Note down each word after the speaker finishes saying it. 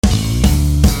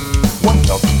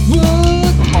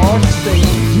Good or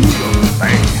staying here.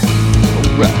 Alright.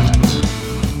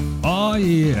 Oh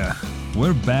yeah,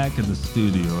 we're back at the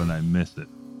studio and I miss it.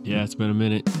 Yeah, it's been a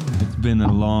minute. It's been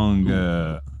a long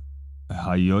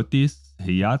hiatus.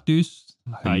 Hiatus?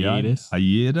 Hiatus?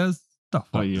 The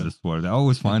fuck is this word? I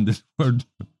always find this word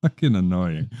fucking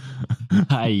annoying.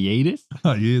 Hiatus?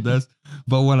 Hiatus.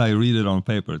 But when I read it on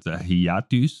paper, it's a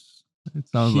hiatus. It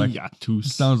sounds like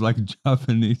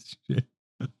Japanese shit.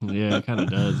 Yeah, it kind of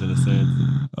does in a sense.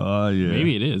 Oh yeah.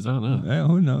 Maybe it is. I don't know. Yeah,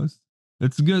 who knows?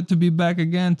 It's good to be back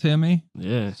again, Timmy.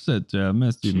 Yeah. Shit,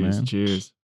 missed you, man.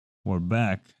 Cheers. We're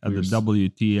back at the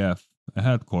WTF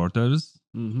headquarters.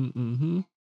 We're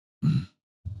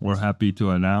happy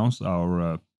to announce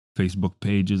our Facebook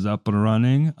page is up and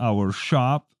running. Our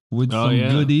shop with some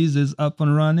goodies is up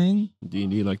and running.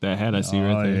 D&D like that hat I see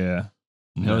right there.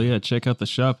 Yeah. Hell yeah. Check out the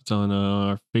shop. It's on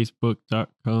our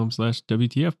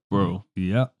facebook.com/WTF, bro.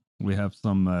 Yeah. We have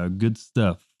some good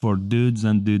stuff for dudes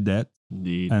and dudettes.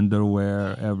 Indeed.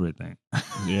 Underwear, everything.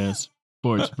 Yes.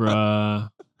 Sports bra,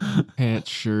 pants,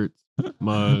 shirts,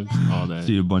 mugs, all that.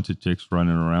 See a bunch of chicks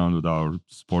running around with our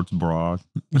sports bras.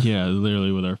 Yeah,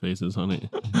 literally with our faces on it.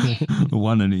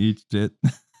 One in each tit.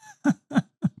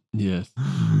 Yes.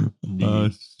 Indeed. Oh,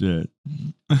 shit.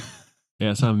 Yeah,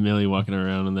 I saw Millie walking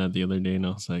around in that the other day, and I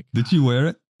was like, did she wear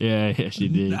it? Yeah, she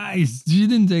did. Nice. She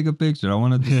didn't take a picture. I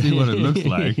wanted to see what it looks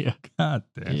like. Yeah. God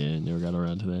damn. Yeah, never got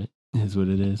around to that. Is what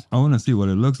it is. I want to see what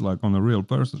it looks like on a real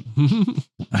person.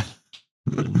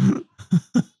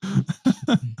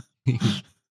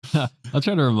 I'll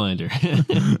try to remind her.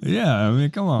 Yeah, I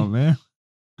mean, come on, man.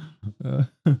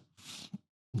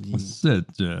 What's it?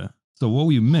 So what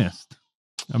we missed?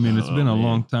 I mean, it's been a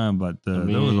long time, but there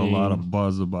was a lot of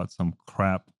buzz about some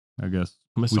crap. I guess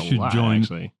we should join.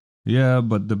 Actually. Yeah,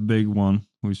 but the big one,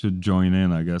 we should join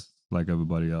in, I guess, like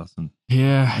everybody else. And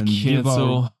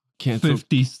cancel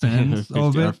 50 cents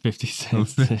of it. 50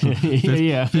 cents.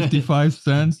 55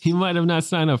 cents. You might have not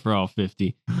signed up for all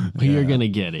 50, but you're going to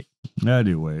get it.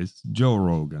 Anyways, Joe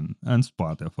Rogan and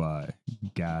Spotify.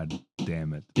 God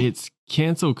damn it. It's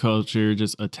cancel culture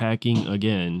just attacking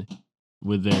again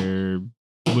with their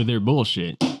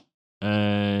bullshit.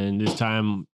 And this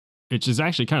time, it's just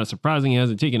actually kind of surprising he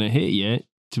hasn't taken a hit yet,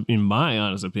 in my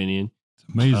honest opinion. It's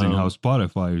amazing how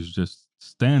Spotify is just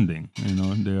standing,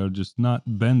 they are just not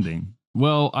bending.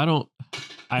 Well, I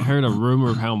heard a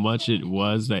rumor of how much it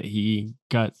was that he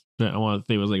got. I want to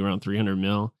say it was like around 300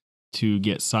 mil to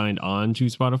get signed on to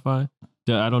Spotify.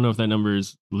 I don't know if that number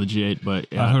is legit, but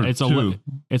it's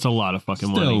a lot of fucking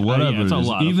money. Still, whatever it's a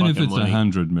lot even of if it's money.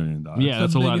 $100 million. Yeah,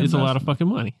 that's a lot. It's a lot of fucking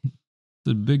money.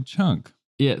 It's a big chunk.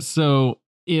 Yeah. So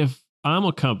if I'm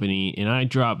a company and I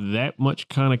drop that much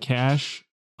kind of cash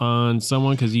on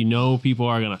someone because people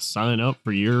are going to sign up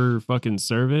for your fucking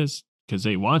service because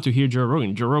they want to hear Joe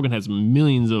Rogan. Joe Rogan has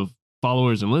millions of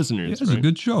followers and listeners. It's a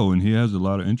good show and he has a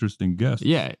lot of interesting guests.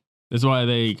 Yeah. That's why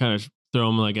they kind of throw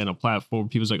him like on a platform.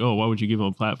 People's like, oh, why would you give him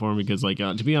a platform? Because like,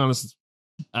 to be honest,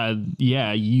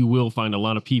 you will find a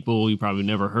lot of people you probably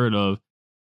never heard of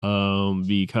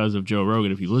because of Joe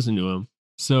Rogan if you listen to him.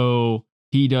 So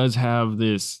he does have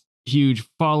this huge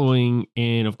following.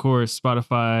 And of course,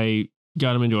 Spotify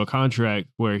got him into a contract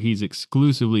where he's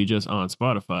exclusively just on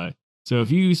Spotify. So if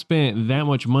you spent that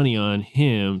much money on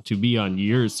him to be on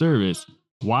your service,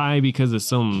 why? Because of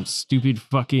some stupid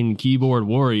fucking keyboard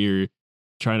warrior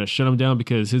trying to shut him down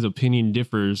because his opinion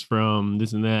differs from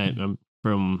this and that,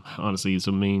 from honestly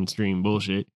some mainstream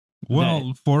bullshit.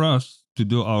 Well, for us to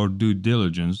do our due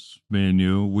diligence, me and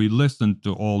you, we listened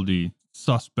to all the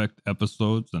suspect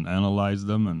episodes and analyzed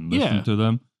them and listened to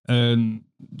them. And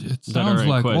it sounds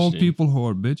like all people who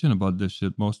are bitching about this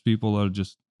shit, most people are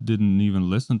just didn't even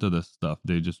listen to this stuff.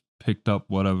 They just picked up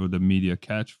whatever the media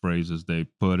catchphrases they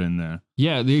put in there.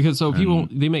 Yeah, because people,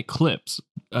 they make clips.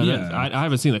 I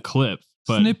haven't seen the clips.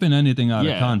 But snipping anything out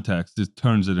of context just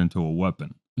turns it into a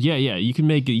weapon. Yeah, you can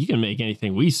make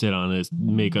anything we sit on is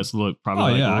make us look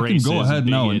probably like racist, I can go ahead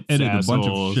now and edit assholes, a bunch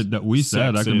of shit that we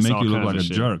said. I can make you look like a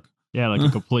jerk. Yeah, like a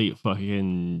complete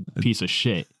fucking piece of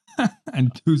shit.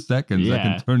 In 2 seconds, I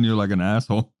can turn you like an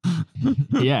asshole.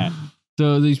 Yeah.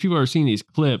 So these people are seeing these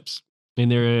clips and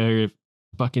they're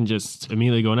fucking just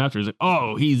immediately going after it. It's like,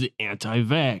 oh, he's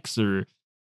anti-vax, or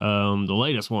the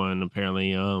latest one apparently,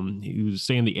 he was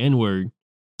saying the N-word,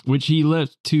 which he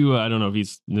left to I don't know if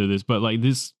he's knew this, but like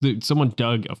someone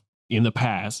dug in the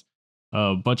past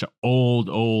a bunch of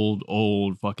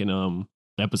old fucking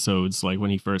episodes, like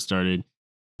when he first started.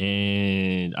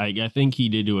 And I think he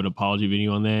did do an apology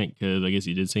video on that because I guess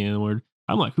he did say the N-word.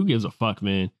 I'm like, who gives a fuck,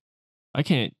 man? I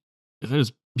can't. If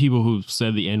there's people who've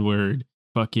said the N-word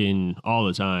fucking all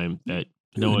the time that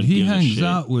Dude, he hangs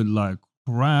out with like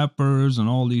rappers and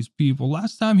all these people.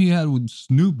 Last time he had with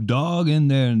Snoop Dogg in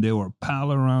there, and they were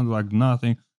pal around like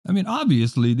nothing. I mean,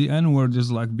 obviously, the N-word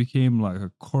just like became like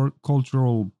a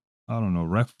cultural, I don't know,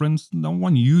 reference. No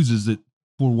one uses it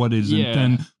for what is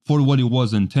for what it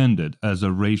was intended as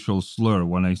a racial slur.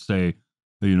 When I say,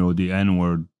 the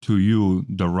N-word to you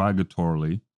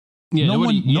derogatorily. Yeah,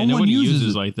 nobody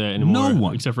uses like that anymore. No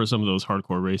one, except for some of those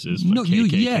hardcore racists.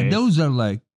 Like those are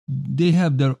like they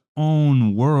have their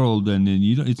own world, and then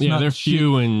it's not. They're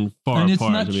few and far apart. And it's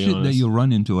not shit that you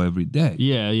run into every day.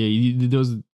 Yeah.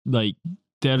 Those like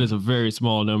that is a very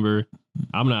small number.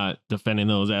 I'm not defending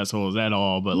those assholes at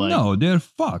all, but like no, they're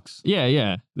fucks.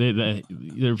 Yeah,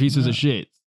 they're pieces of shit.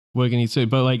 What can you say?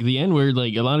 But like the N-word,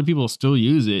 like a lot of people still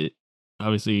use it.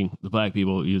 Obviously, the black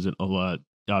people use it a lot.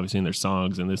 Obviously in their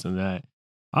songs and this and that.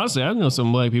 Honestly, I know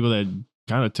some black people that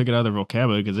kind of took it out of their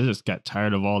vocabulary because they just got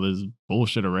tired of all this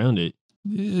bullshit around it. I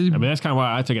mean, that's kind of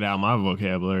why I took it out of my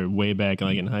vocabulary way back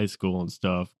like in high school and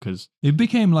stuff. Because it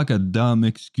became like a dumb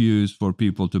excuse for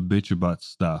people to bitch about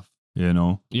stuff, Yeah,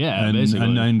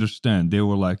 and I understand. They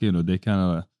were like, they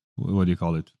kind of, what do you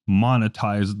call it?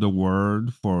 Monetize the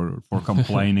word for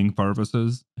complaining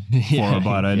purposes for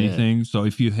about anything. Yeah. So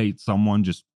if you hate someone,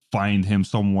 just find him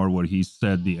somewhere where he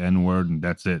said the N-word and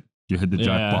that's it. You hit the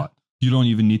jackpot. You don't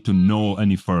even need to know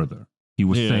any further. He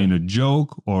was saying a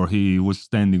joke, or he was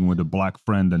standing with a black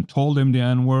friend and told him the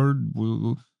N-word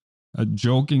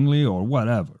jokingly or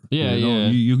whatever.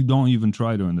 You don't even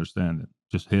try to understand it.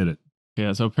 Just hit it.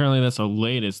 Yeah, so apparently that's the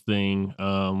latest thing.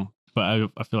 But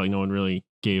I feel like no one really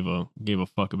gave a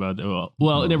fuck about it.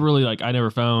 Well, it never really I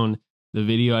never found the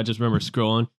video. I just remember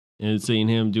scrolling and seeing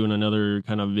him doing another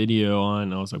kind of video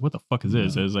on, I was like, what the fuck is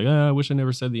this? I was like, I wish I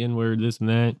never said the N-word, this and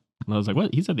that. And I was like,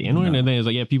 what? He said the N-word? And then it was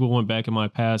like, people went back in my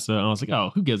past. And I was like,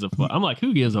 oh, who gives a fuck? I'm like,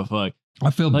 who gives a fuck?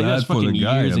 I feel bad for the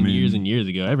guy. Years and years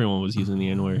ago, everyone was using the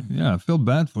N-word. Yeah, I feel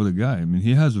bad for the guy. I mean,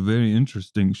 he has a very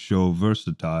interesting show,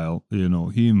 Versatile.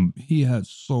 He has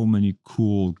so many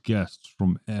cool guests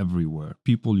from everywhere.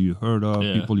 People you heard of,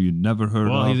 people you never heard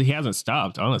of. Well, he hasn't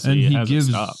stopped, honestly. And he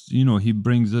gives, he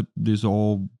brings up this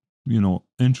all,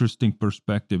 interesting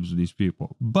perspectives of these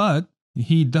people. But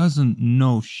he doesn't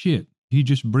know shit. He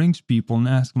just brings people and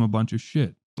asks them a bunch of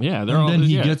shit. Yeah, then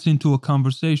he gets into a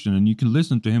conversation, and you can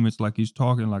listen to him. It's like he's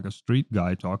talking like a street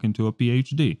guy talking to a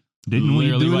PhD. Didn't we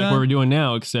do like that? What we're doing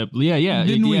now, except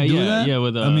Didn't we do that? Yeah,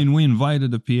 I mean, we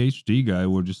invited a PhD guy.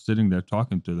 We're just sitting there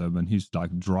talking to them, and he's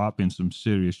like dropping some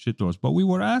serious shit to us. But we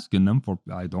were asking them for,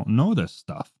 I don't know this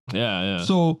stuff. Yeah.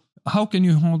 So how can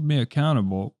you hold me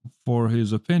accountable for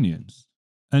his opinions?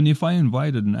 And if I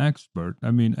invited an expert,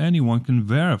 I mean, anyone can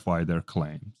verify their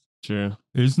claims. Sure.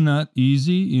 It's not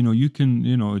easy. You can,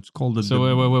 it's called a...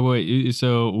 So wait.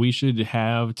 So we should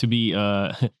have to be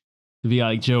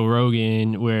like Joe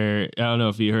Rogan, where, I don't know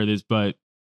if you heard this, but,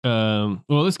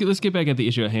 let's get back at the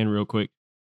issue at hand real quick.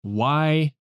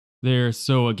 Why they're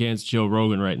so against Joe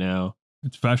Rogan right now?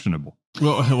 It's fashionable.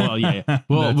 Well, yeah.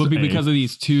 Well, because of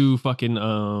these two fucking,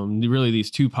 really these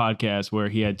two podcasts where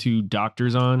he had two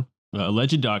doctors on,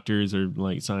 alleged doctors or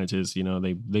like scientists,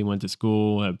 they went to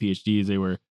school, have PhDs, they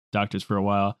were doctors for a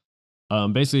while,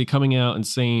 basically coming out and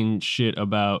saying shit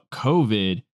about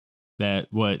COVID that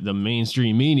what the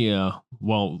mainstream media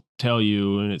won't tell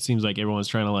you. And it seems like everyone's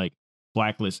trying to like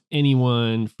blacklist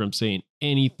anyone from saying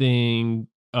anything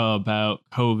about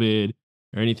COVID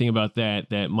or anything about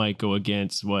that might go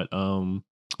against what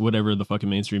whatever the fucking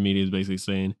mainstream media is basically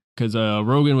saying. Because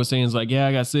Rogan was saying, it's like, yeah,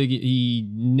 I got sick. He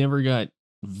never got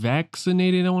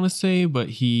vaccinated, I want to say, but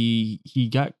he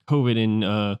got COVID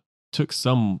and took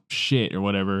some shit or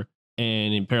whatever,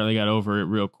 and apparently got over it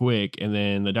real quick. And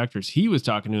then the doctors he was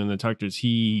talking to and the doctors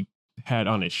he had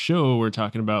on his show were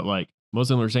talking about, like, most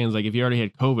of them were saying, like, if you already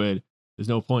had COVID, there's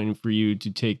no point for you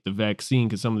to take the vaccine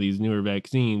because some of these newer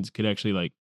vaccines could actually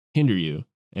like hinder you.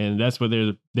 And that's what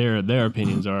their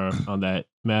opinions are on that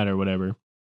matter, whatever.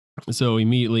 So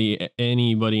immediately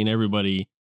anybody and everybody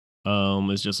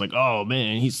is just like, oh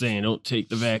man, he's saying don't take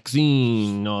the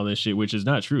vaccine and all this shit, which is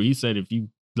not true. He said if you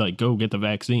like go get the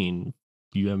vaccine,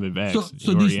 you haven't been vaccinated.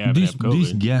 So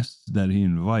these guests that he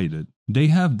invited, they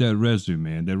have their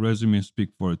resume, and their resume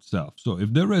speaks for itself. So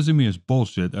if their resume is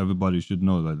bullshit, everybody should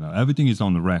know that now. Everything is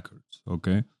on the records,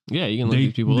 okay? Yeah, you can look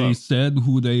these people up. They said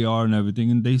who they are and everything,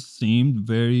 and they seemed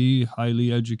very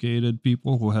highly educated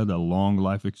people who had a long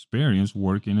life experience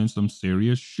working in some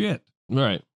serious shit.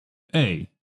 Right. And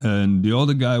the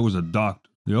other guy was a doctor.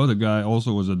 The other guy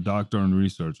also was a doctor and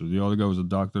researcher. The other guy was a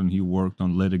doctor and he worked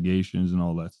on litigations and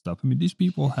all that stuff. I mean, these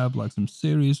people have like some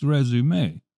serious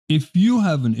resume. If you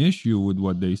have an issue with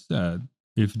what they said,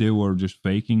 if they were just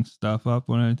faking stuff up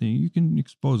or anything, you can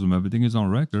expose them. Everything is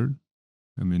on record.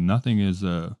 I mean, nothing is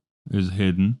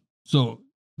hidden. So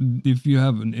if you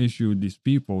have an issue with these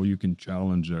people, you can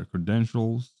challenge their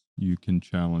credentials. You can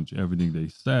challenge everything they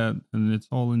said, and it's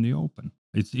all in the open.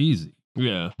 It's easy.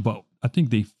 Yeah. But I think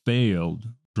they failed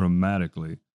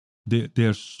dramatically.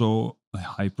 They're so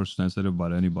hypersensitive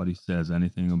about anybody says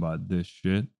anything about this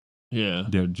shit. Yeah.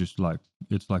 They're just like,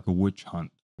 it's like a witch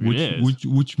hunt.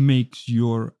 Which makes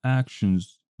your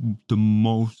actions the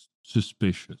most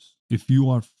suspicious. If you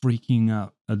are freaking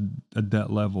out at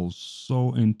that level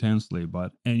so intensely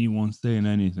about anyone saying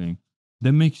anything,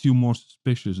 that makes you more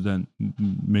suspicious than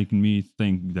making me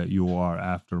think that you are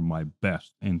after my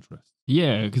best interest.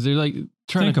 Yeah, because they're like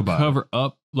trying to cover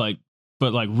up, like,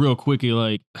 but like real quickly,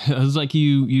 like it's like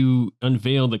you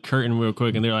unveil the curtain real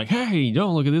quick, and they're like, "Hey,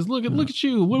 don't look at this! Look at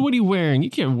you! What are you wearing?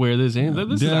 You can't wear this! This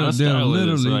is not they're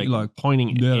literally like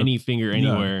pointing any finger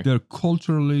anywhere. Yeah, they're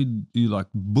culturally like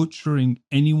butchering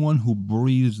anyone who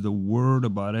breathes the word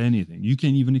about anything. You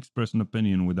can't even express an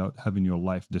opinion without having your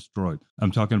life destroyed.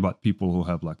 I'm talking about people who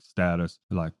have like status,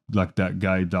 like that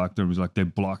guy doctor was like, they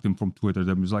blocked him from Twitter.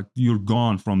 That was like, you're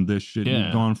gone from this shit. Yeah.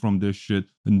 You're gone from this shit,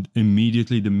 and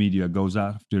immediately the media goes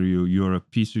after you. You're a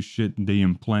piece of shit. They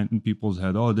implant in people's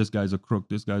head, oh, this guy's a crook.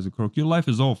 This guy's a crook. Your life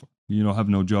is over. You don't have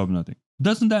no job, nothing.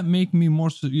 Doesn't that make me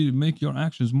make your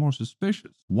actions more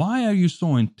suspicious? Why are you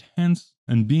so intense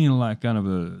and being like kind of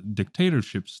a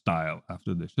dictatorship style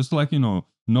after this? Just like,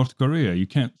 North Korea, you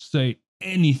can't say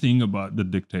anything about the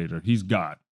dictator. He's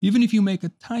God. Even if you make a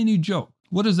tiny joke,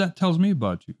 what does that tell me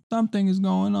about you? Something is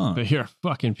going on. But you're a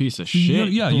fucking piece of shit.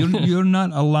 You're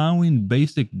not allowing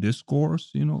basic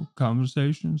discourse,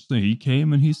 conversations. So he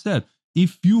came and he said,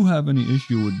 if you have any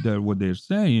issue with what they're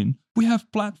saying, we have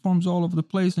platforms all over the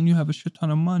place and you have a shit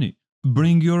ton of money.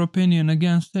 Bring your opinion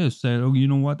against this. Say, oh, you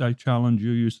know what? I challenge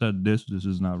you. You said this. This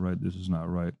is not right. This is not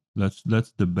right. Let's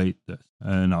debate this.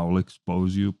 And I'll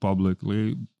expose you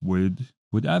publicly with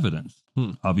evidence.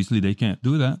 Obviously, they can't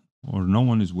do that. Or no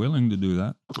one is willing to do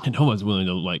that. And no one's willing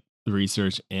to like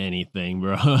research anything,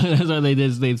 bro. That's why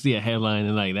they see a headline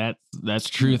and like that's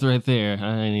truth right there.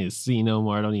 I need to see no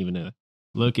more. I don't even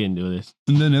look into this.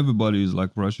 And then everybody is like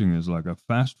rushing is like a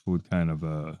fast food kind of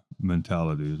a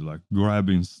mentality. Is like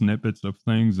grabbing snippets of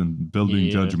things and building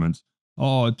judgments.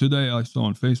 Oh, today I saw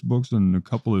on Facebooks and a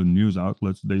couple of news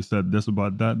outlets, they said this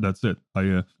about that. That's it.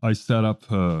 I set up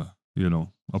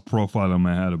a profile in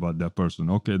my head about that person.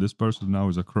 Okay, this person now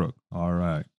is a crook. All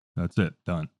right, that's it,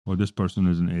 done. Or this person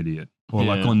is an idiot. Or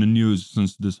like on the news,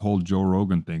 since this whole Joe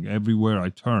Rogan thing, everywhere I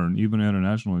turn, even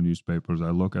international newspapers,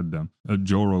 I look at them.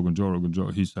 Joe Rogan,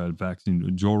 he said vaccine,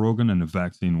 Joe Rogan and a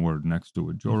vaccine word next to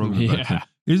it. Joe Rogan, vaccine.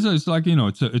 It's like,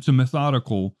 it's a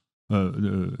methodical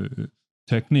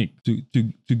technique to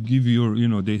give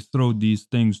your, they throw these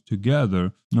things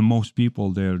together, and most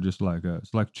people, they're just like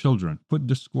it's like children. Put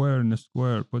the square in the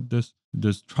square, put this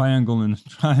triangle in the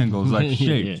triangle, like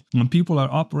shapes. And people are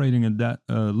operating at that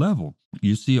level.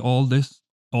 You see all this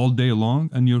all day long,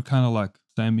 and you're kind of like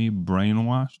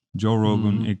semi-brainwashed. Joe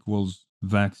Rogan equals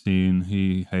vaccine.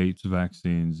 He hates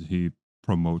vaccines. He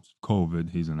promotes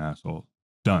COVID. He's an asshole.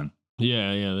 Done.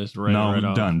 Yeah, that's right. Now right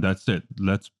done. off. That's it.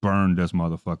 Let's burn this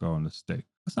motherfucker on the stake.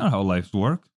 That's not how lives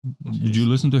work. Did you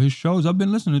listen to his shows? I've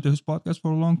been listening to his podcast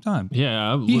for a long time.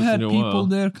 Yeah, he had people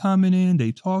there coming in.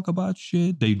 They talk about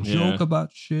shit. They joke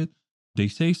about shit. They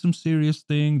say some serious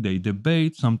thing. They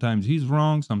debate. Sometimes he's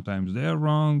wrong. Sometimes they're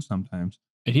wrong. Sometimes.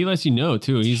 And he lets you know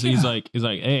too. He's like,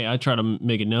 hey, I try to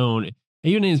make it known.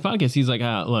 Even in his podcast, he's like,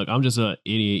 look, I'm just an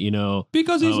idiot,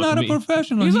 Because he's not a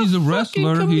professional. He's a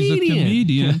wrestler. He's a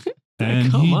comedian.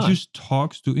 And he just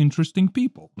talks to interesting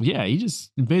people. Yeah, he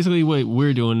just basically what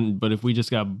we're doing. But if we just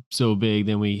got so big,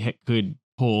 then we could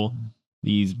pull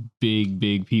these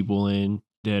big people in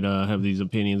that have these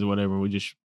opinions or whatever. We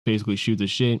just basically shoot the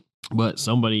shit. But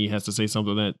somebody has to say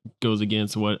something that goes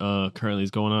against what currently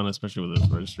is going on, especially with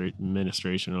the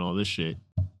administration and all this shit.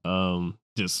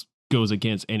 Just goes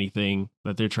against anything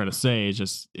that they're trying to say.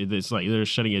 It's like they're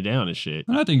shutting it down and shit.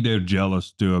 And I think they're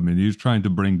jealous too. I mean, he's trying to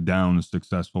bring down a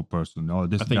successful person. I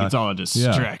think it's all a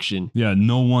distraction. Yeah,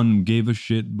 no one gave a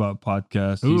shit about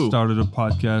podcasts. He started a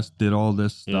podcast, did all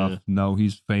this stuff. Now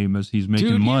he's famous. He's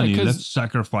making money. Let's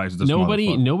sacrifice this.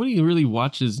 Nobody really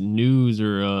watches news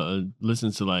or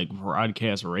listens to like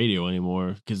broadcast radio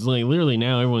anymore. Because like literally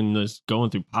now everyone is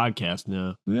going through podcasts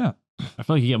now. Yeah. I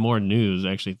feel like you get more news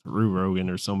actually through Rogan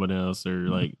or someone else or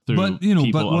like through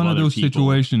but one of those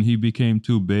situations, he became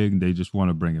too big and they just want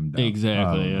to bring him down.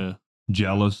 Exactly. Yeah.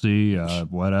 Jealousy,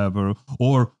 whatever,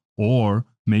 or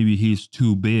maybe he's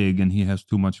too big and he has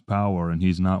too much power and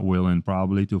he's not willing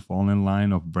probably to fall in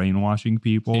line of brainwashing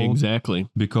people. Exactly.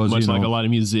 Because much like a lot of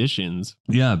musicians.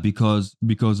 Yeah, because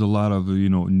a lot of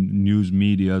news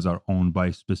medias are owned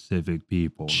by specific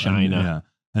people. China.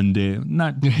 And they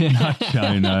not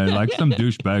China, like some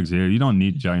douchebags here. You don't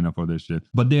need China for this shit.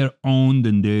 But they're owned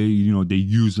and they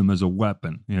use them as a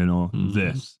weapon.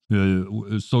 This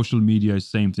social media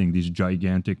is same thing. These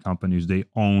gigantic companies, they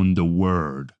own the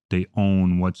word. They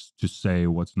own what's to say,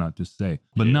 what's not to say.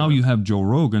 But now you have Joe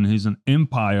Rogan. He's an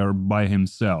empire by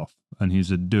himself. And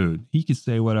he's a dude. He can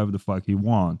say whatever the fuck he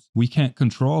wants. We can't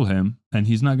control him. And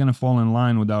he's not going to fall in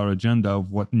line with our agenda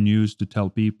of what news to tell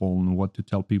people and what to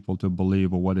tell people to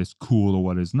believe or what is cool or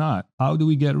what is not. How do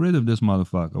we get rid of this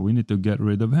motherfucker? We need to get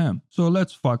rid of him. So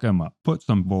let's fuck him up. Put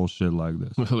some bullshit like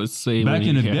this. Let's say back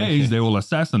in the days, they will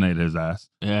assassinate his ass.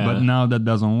 Yeah. But now that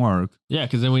doesn't work. Yeah,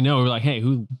 because then we know, we're like, hey,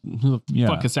 who the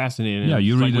fuck assassinated him? Yeah,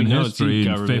 you read in history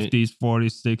in 50s,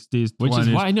 40s, 60s, 20s. Which is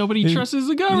why nobody trusts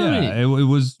the government. Yeah, it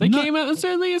was... They came out and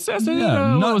said they assassinated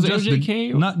him.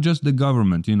 Not just the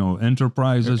government,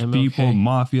 enterprises, people,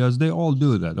 mafias, they all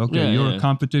do that. Okay, you're a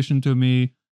competition to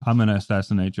me. I'm going to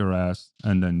assassinate your ass,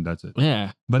 and then that's it.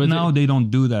 Yeah. But now they don't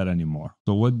do that anymore.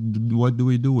 So what do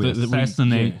we do? We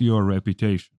assassinate your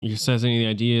reputation. You're assassinating the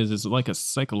ideas. It's like a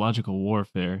psychological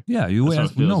warfare. Yeah,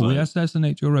 we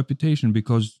assassinate your reputation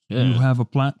because you have a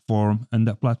platform, and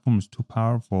that platform is too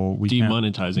powerful.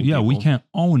 Demonetizing people. We can't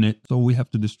own it, so we have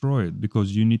to destroy it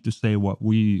because you need to say what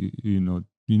we, you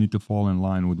need to fall in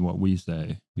line with what we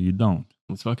say. You don't.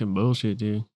 It's fucking bullshit,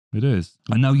 dude. It is.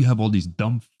 And now you have all these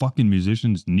dumb fucking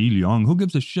musicians. Neil Young. Who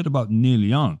gives a shit about Neil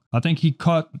Young? I think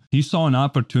he saw an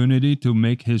opportunity to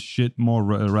make his shit more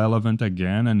relevant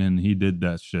again, and then he did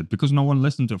that shit because no one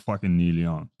listened to fucking Neil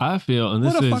Young. I feel, and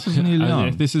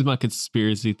this is my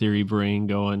conspiracy theory brain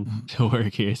going to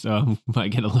work here, so I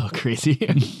might get a little crazy.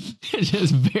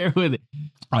 Just bear with it.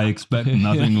 I expect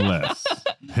nothing less.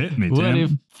 Hit me,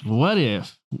 Tim. What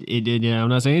if it did? Yeah, I'm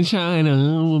not saying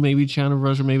China. Maybe China,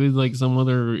 Russia. Maybe like some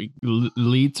other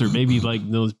elites, or maybe like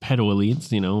those pedo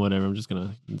elites. Whatever. I'm just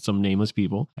gonna some nameless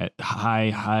people at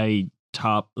high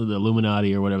top of the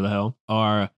Illuminati or whatever the hell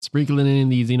are sprinkling in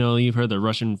these. You've heard the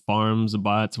Russian farms, the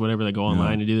bots, whatever that go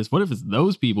online to do this. What if it's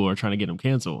those people are trying to get them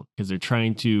canceled because they're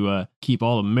trying to keep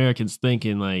all Americans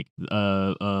thinking like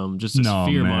just this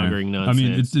fear mongering nonsense? I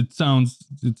mean,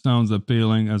 it sounds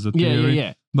appealing as a theory.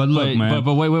 Yeah. But look, man.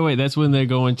 But wait. That's when they're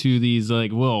going to these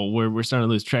like, well, we're starting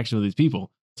to lose traction with these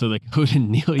people. So they go to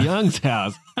Neil Young's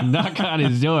house, knock on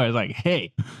his door. It's like,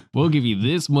 hey, we'll give you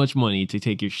this much money to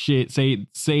take your shit. Say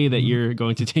that you're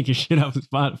going to take your shit off of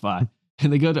Spotify.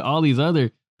 And they go to all these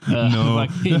other.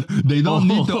 They don't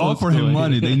need to offer him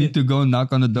money. They need to go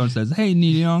knock on the door and says, hey,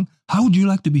 Neil Young, how would you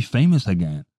like to be famous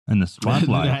again? In the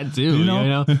spotlight. That too,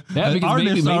 Yeah,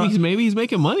 because maybe he's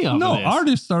making money off of this. No,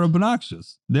 artists are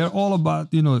obnoxious. They're all about,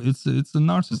 it's a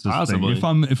narcissist thing.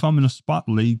 If I'm in a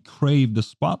spotlight, crave the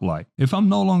spotlight. If I'm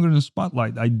no longer in the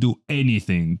spotlight, I do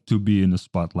anything to be in the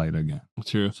spotlight again.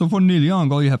 True. So for Neil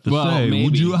Young, all you have to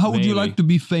say, how would you like to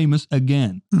be famous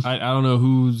again? I don't know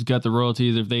who's got the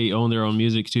royalties, if they own their own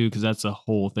music too, because that's a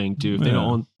whole thing too. If they don't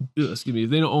own, if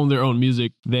they don't own their own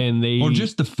music, then they... Or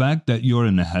just the fact that you're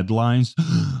in the headlines,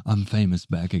 I'm famous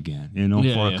back again,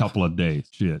 for a couple of days.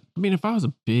 Shit. I mean, if I was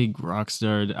a big rock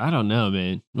star, I don't know,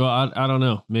 man. Well, I don't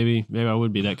know. Maybe I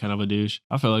would be that kind of a douche.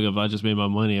 I feel like if I just made my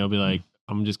money, I'll be like,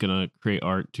 I'm just going to create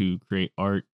art to create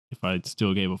art. If I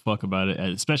still gave a fuck about it,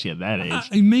 especially at that age,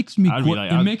 it makes me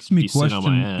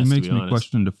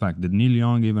question the fact that Neil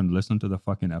Young even listened to the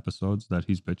fucking episodes that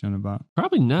he's bitching about.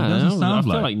 Probably not. I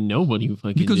feel like nobody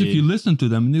fucking because did. if you listen to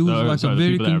them, it was like a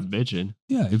very bitching.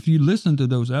 Yeah, if you listen to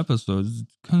those episodes,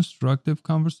 constructive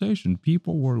conversation.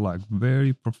 People were like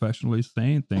very professionally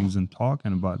saying things and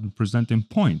talking about and presenting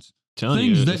points,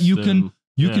 things that you can.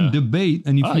 You can debate,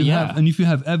 and if you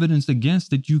have evidence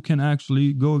against it, you can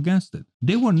actually go against it.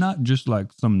 They were not just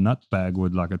like some nutbag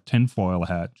with like a tinfoil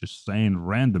hat, just saying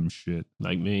random shit.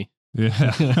 Like me.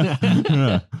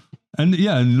 Yeah.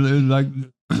 And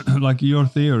like your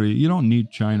theory, you don't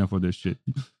need China for this shit.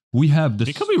 We have this.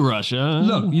 It could be Russia.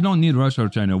 Look, you don't need Russia or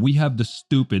China. We have the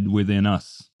stupid within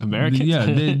us. Americans. Yeah,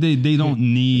 they don't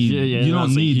need. You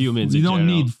don't need humans. You don't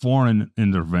need foreign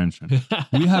intervention.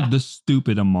 We have the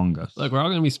stupid among us. Look, we're all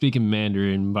gonna be speaking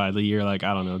Mandarin by the year, like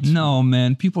I don't know. No,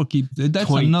 man. People keep. That's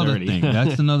another thing.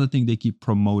 That's another thing they keep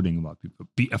promoting about people.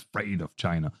 Be afraid of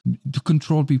China. To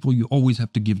control people, you always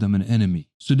have to give them an enemy,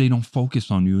 so they don't focus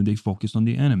on you. They focus on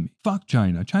the enemy. Fuck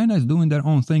China. China is doing their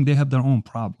own thing. They have their own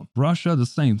problem. Russia, the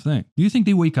same thing. Do you think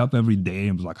they wake up every day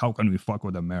and be like, how can we fuck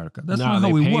with America? That's not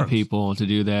how it works. People to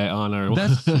do that on our.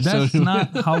 That's not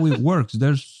how it works.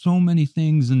 There's so many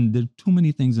things, and there's too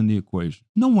many things in the equation.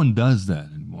 No one does that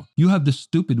anymore. You have the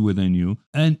stupid within you,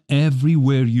 and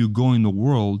everywhere you go in the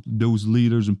world, those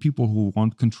leaders and people who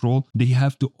want control, they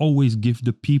have to always give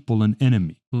the people an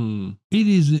enemy. It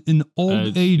is an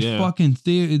old age fucking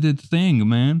thing,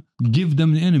 man. Give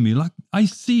them an enemy. Like, I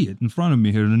see it in front of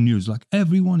me here in the news. Like,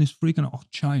 everyone is freaking out. Oh,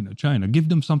 China. Give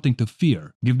them something to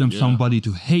fear. Give them somebody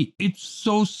to hate. It's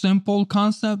so simple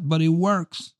concept, but it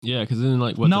works. Yeah, because then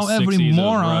like what now the every 60s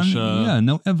moron, Russia,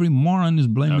 now every moron is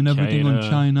blaming everything on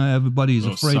China. Everybody is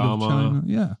afraid of China.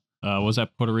 Yeah. Was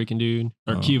that Puerto Rican dude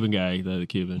or Cuban guy? The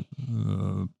Cuban.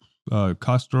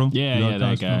 Castro. Yeah,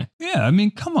 that guy. Yeah, I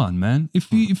mean, come on, man.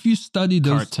 If you study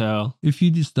those cartel, if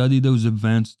you study those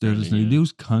events,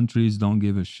 those countries don't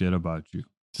give a shit about you.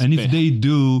 And if they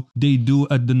do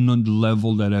at the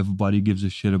level that everybody gives a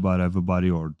shit about everybody,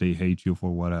 or they hate you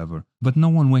for whatever. But no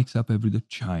one wakes up every day,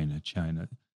 China.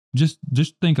 Just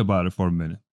think about it for a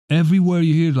minute. Everywhere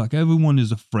you hear, like, everyone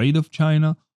is afraid of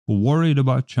China, worried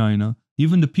about China.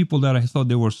 Even the people that I thought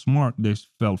they were smart, they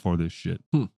fell for this shit.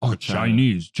 Oh,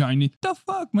 Chinese. The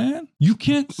fuck, man? You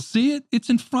can't see it? It's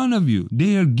in front of you.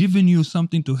 They are giving you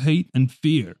something to hate and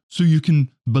fear, so you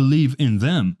can believe in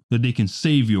them that they can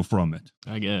save you from it.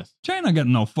 I guess. China got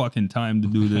no fucking time to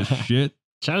do this shit.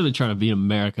 China's been trying to beat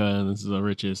America, and this is the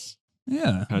richest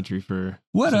country for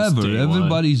whatever.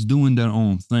 Everybody's doing their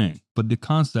own thing. But the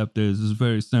concept is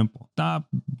very simple. Stop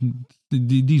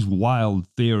these wild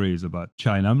theories about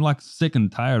China. I'm like sick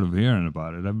and tired of hearing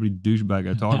about it. Every douchebag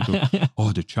I talk to,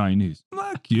 oh, the Chinese.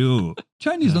 Fuck you.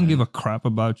 Chinese don't give a crap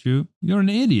about you. You're an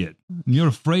idiot. You're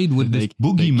afraid with this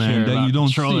boogeyman that you don't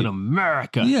see. Controlling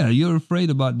America. Yeah, you're afraid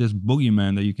about this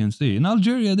boogeyman that you can see. In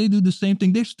Algeria, they do the same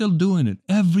thing. They're still doing it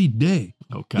every day.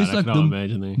 Oh, God, it's like I can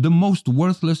imagine the most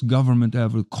worthless government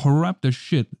ever, corrupt as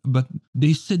shit, but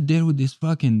they sit there with this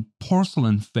fucking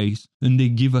porcelain face and they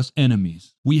give us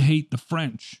enemies. We hate the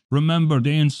French. Remember,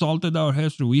 they insulted our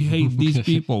history. We hate these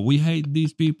people. We hate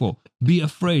these people. Be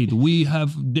afraid. We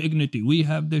have dignity. We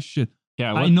have this shit.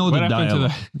 Yeah, I know the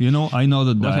dialogue. I know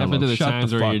the dialogue. What happened to the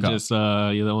times where you're just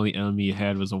the only enemy you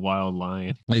had was a wild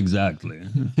lion? Exactly.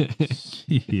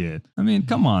 Yeah. I mean,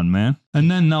 come on, man. And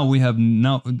then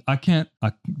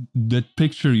that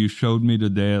picture you showed me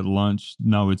today at lunch,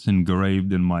 now it's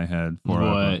engraved in my head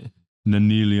forever. What? The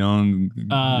Neil Young.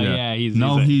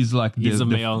 He's like the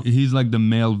male. He's like the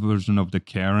male version of the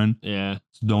Karen. Yeah.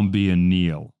 So don't be a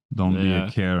Neil. Don't be a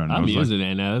Karen. I'm using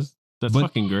it, that's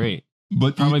fucking great.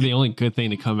 But probably the only good thing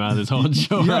to come out of this whole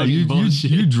show. Yeah,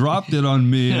 you dropped it on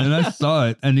me, and I saw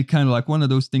it, and it kind of like one of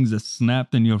those things that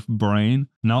snapped in your brain.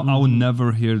 Now I will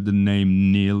never hear the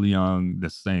name Neil Young the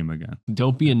same again.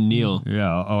 Don't be a Neil. Yeah,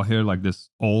 I'll hear like this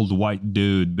old white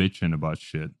dude bitching about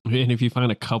shit. And if you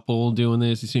find a couple doing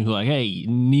this, you seem like, hey,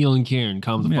 Neil and Karen,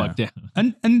 calm the fuck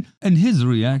down. And his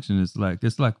reaction is like,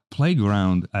 it's like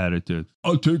playground attitude.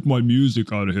 I'll take my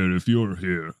music out of here if you're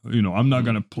here. I'm not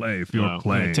gonna play if you're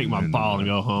playing. Take my ball and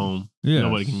go home. Yeah,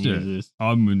 nobody can use this.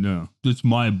 It's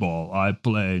my ball. I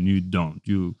play and you don't.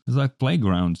 It's like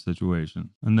playground situation.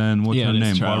 And then what's her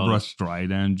name? Barbara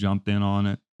Streisand jumped in on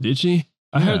it. Did she?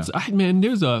 I heard.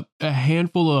 There's a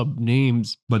handful of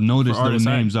names. But notice their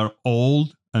names are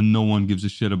old and no one gives a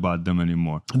shit about them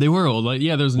anymore. They were old. Like,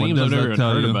 there's names I've never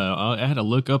heard about. I had to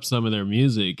look up some of their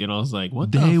music, and I was like,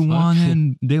 "What the fuck?"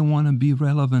 They want to be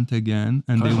relevant again,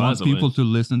 and they want people to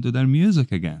listen to their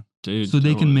music again. Dude, so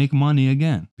they can make money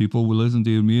again. People will listen to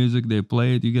your music, they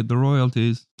play it, you get the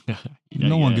royalties.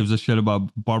 No one gives a shit about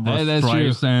Barbara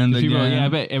Streisand again. I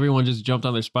bet everyone just jumped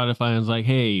on their Spotify and was like,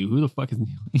 "Hey, who the fuck is Neil?"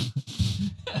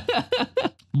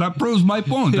 That proves my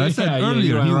point. I said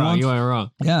earlier, you went wrong.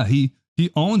 Yeah, he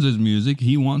owns his music.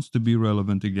 He wants to be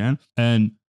relevant again,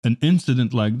 and an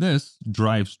incident like this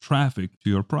drives traffic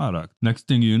to your product. Next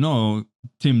thing you know,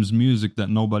 Tim's music that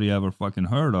nobody ever fucking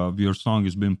heard of, your song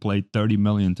has been played 30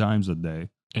 million times a day.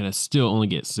 And I still only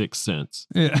get 6 cents.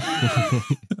 Yeah.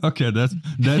 Okay,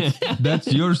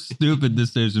 that's your stupid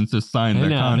decision to sign the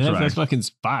contract. That's fucking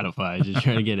Spotify. Just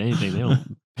trying to get anything. They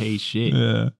don't pay shit.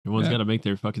 Yeah. Everyone's got to make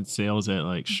their fucking sales at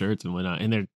like shirts and whatnot.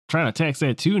 And they're trying to tax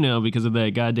that too now because of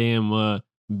that goddamn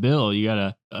bill. You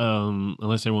gotta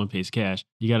unless everyone pays cash,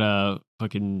 you gotta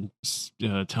fucking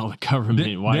tell the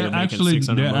government why you're making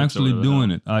 $600. They're actually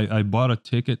doing it. I bought a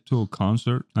ticket to a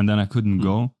concert and then I couldn't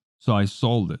go, so I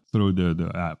sold it through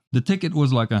the app. The ticket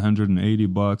was like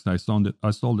 $180. I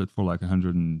sold it for like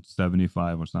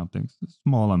 175 or something. It's a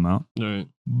small amount. Right.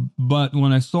 But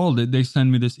when I sold it, they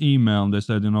sent me this email. And they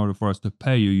said, in order for us to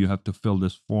pay you, you have to fill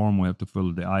this form. We have to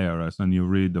fill the IRS. And you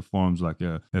read the forms like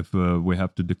if we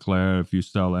have to declare if you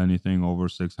sell anything over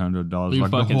 $600. Are you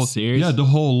like fucking the whole, serious? Yeah, the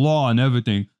whole law and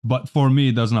everything. But for me,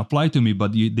 it doesn't apply to me.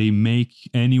 But they make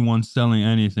anyone selling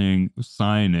anything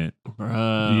sign it.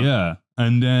 Bruh. Yeah.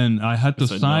 And then I had to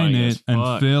sign it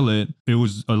and fill it. It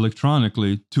was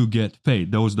electronically to get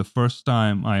paid. That was the first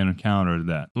time I encountered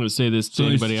that. I'm going to say this to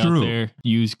anybody out there.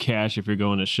 Use cash if you're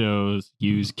going to shows.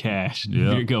 Use cash if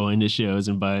you're going to shows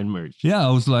and buying merch. Yeah, I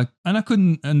was like, and I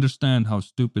couldn't understand how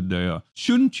stupid they are.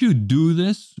 Shouldn't you do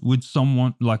this with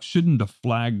someone? Like, shouldn't the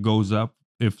flag goes up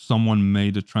if someone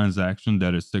made a transaction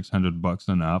that is $600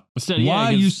 and up? Why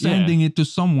are you sending it to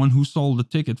someone who sold the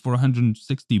ticket for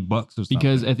 $160 or something?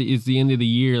 Because it's the end of the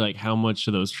year, like how much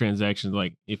of those transactions,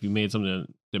 like if you made something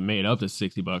that made up to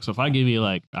 $60. So if I give you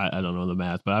like, I don't know the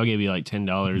math, but I'll give you like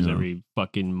 $10 every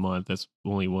fucking month. That's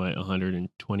only what,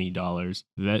 $120.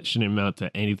 That shouldn't amount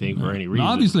to anything for any reason.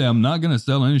 Obviously, I'm not going to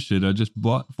sell any shit. I just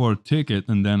bought for a ticket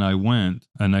and then I went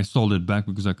and I sold it back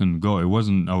because I couldn't go. It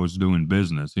wasn't, I was doing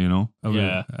business, you know?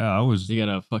 I was. You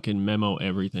got to fucking memo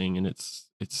everything and it's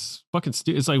fucking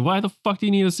stupid. It's like, why the fuck do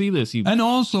you need to see this? You and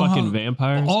also fucking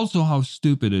vampires. Also, how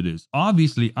stupid it is.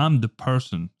 Obviously, I'm the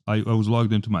person. I was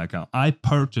logged into my account. I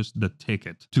purchased the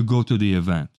ticket to go to the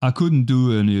event. I couldn't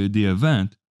do the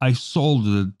event. I sold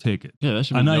the ticket. Yeah, that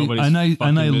should be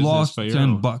and I lost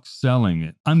 $10 selling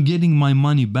it. I'm getting my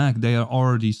money back. They are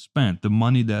already spent. The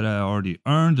money that I already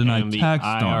earned and I taxed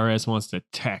on. The IRS wants to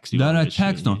tax you. That I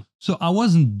taxed on. So I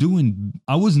wasn't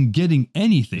getting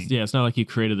anything. Yeah, it's not like you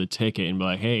created the ticket and be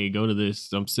like, hey, go to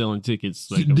this. I'm selling tickets.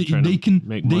 Like, they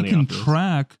can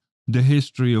track the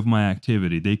history of my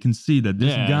activity. They can see that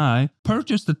this guy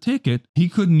purchased a ticket. He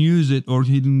couldn't use it or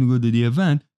he didn't go to the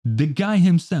event. The guy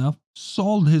himself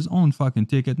sold his own fucking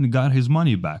ticket and got his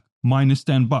money back. Minus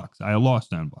 $10. I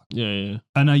lost $10. Yeah.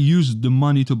 And I used the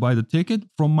money to buy the ticket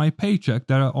from my paycheck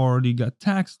that I already got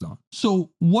taxed on. So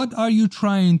what are you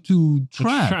trying to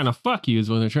track? They're trying to fuck you is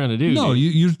what they're trying to do. No,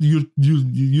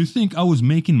 you think I was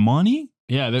making money?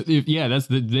 Yeah,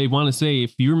 they want to say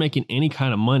if you're making any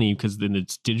kind of money, because in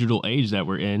this digital age that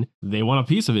we're in, they want a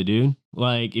piece of it, dude.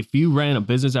 Like if you ran a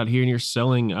business out here and you're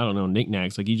selling, I don't know,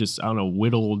 knickknacks, like you just, I don't know,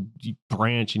 whittled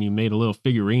branch and you made a little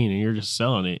figurine and you're just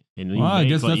selling it. And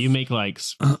you make like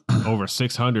over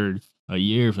 600 a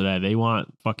year for that. They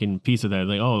want fucking piece of that.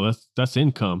 Like, oh, that's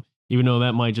income. Even though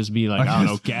that might just be like, I don't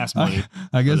know, gas money.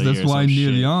 I guess that's why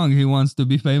Neil Young, he wants to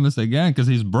be famous again because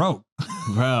he's broke.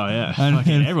 Bro, yeah.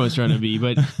 Fucking everyone's trying to be.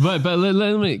 But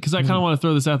let me, because I kind of want to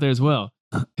throw this out there as well.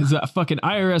 Because the fucking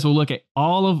IRS will look at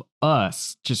all of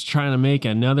us just trying to make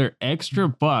another extra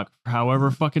buck for however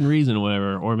fucking reason,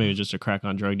 whatever. Or maybe just to crack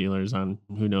on drug dealers on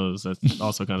who knows. That's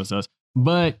also kind of sus.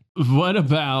 But what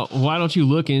about, why don't you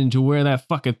look into where that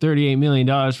fucking $38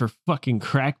 million for fucking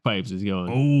crack pipes is going?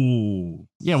 Oh,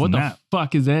 yeah. What the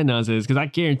fuck is that nonsense? Because I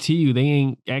guarantee you they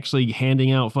ain't actually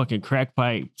handing out fucking crack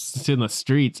pipes in the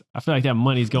streets. I feel like that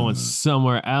money's going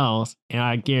somewhere else. And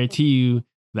I guarantee you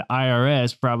the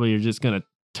IRS probably are just going to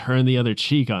turn the other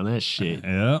cheek on that shit.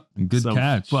 Yeah. Good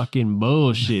catch. Fucking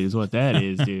bullshit is what that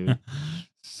is, dude.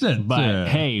 But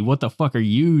hey, what the fuck are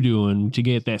you doing to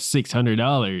get that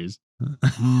 $600?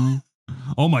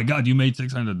 Oh my God, you made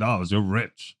 $600. You're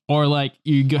rich. Or like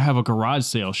you have a garage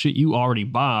sale, shit you already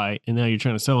buy, and now you're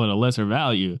trying to sell it at a lesser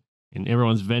value, and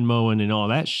everyone's Venmoing and all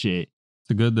that shit. It's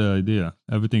a good idea.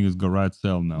 Everything is garage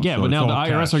sale now. Yeah, so but now the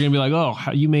IRS are gonna be like, oh,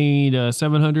 you made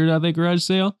 $700 out of that garage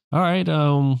sale? All right,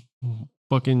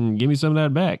 fucking give me some of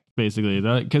that back, basically.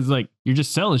 Because like you're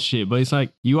just selling shit, but it's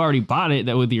like you already bought it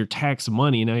that with your tax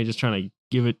money, and now you're just trying to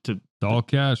give it to. It's all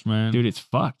cash, man. Dude, it's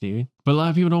fucked, dude. But a lot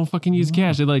of people don't fucking use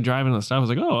cash. They like driving on stuff. I was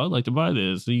like, oh, I'd like to buy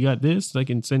this. So you got this? I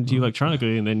can send it to you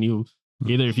electronically. And then you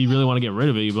either, if you really want to get rid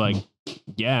of it, you'd be like,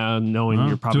 yeah, knowing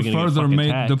you're probably going to get fucking taxed. To further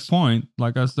make the point,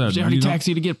 like I said. They already tax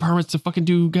you to get permits to fucking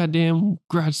do goddamn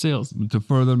garage sales. To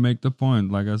further make the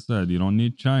point, like I said, you don't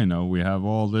need China. We have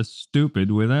all this stupid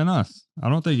within us. I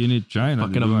don't think you need China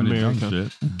fucking to do America. any dumb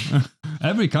shit.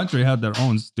 Every country had their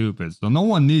own stupid, so no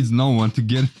one needs no one to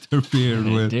get interfered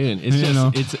with. Dude, it's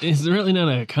just it's really not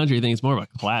a country thing. It's more of a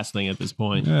class thing at this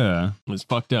point. Yeah, it's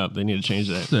fucked up. They need to change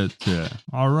that.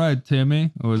 All right,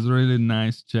 Timmy, it was really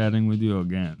nice chatting with you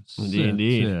again.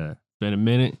 Indeed. been a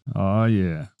minute. Oh,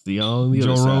 yeah. See y'all on the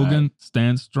Joe other Rogan, side.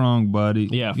 stand strong, buddy.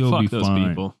 Yeah, You'll fuck be those fine.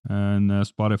 people. And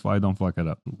Spotify, don't fuck it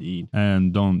up. Indeed.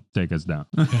 And don't take us down.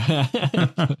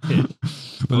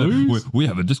 we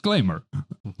have a disclaimer.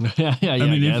 I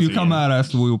mean, if you come at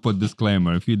us, we will put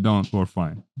disclaimer. If you don't, we're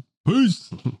fine. Peace.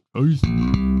 Peace.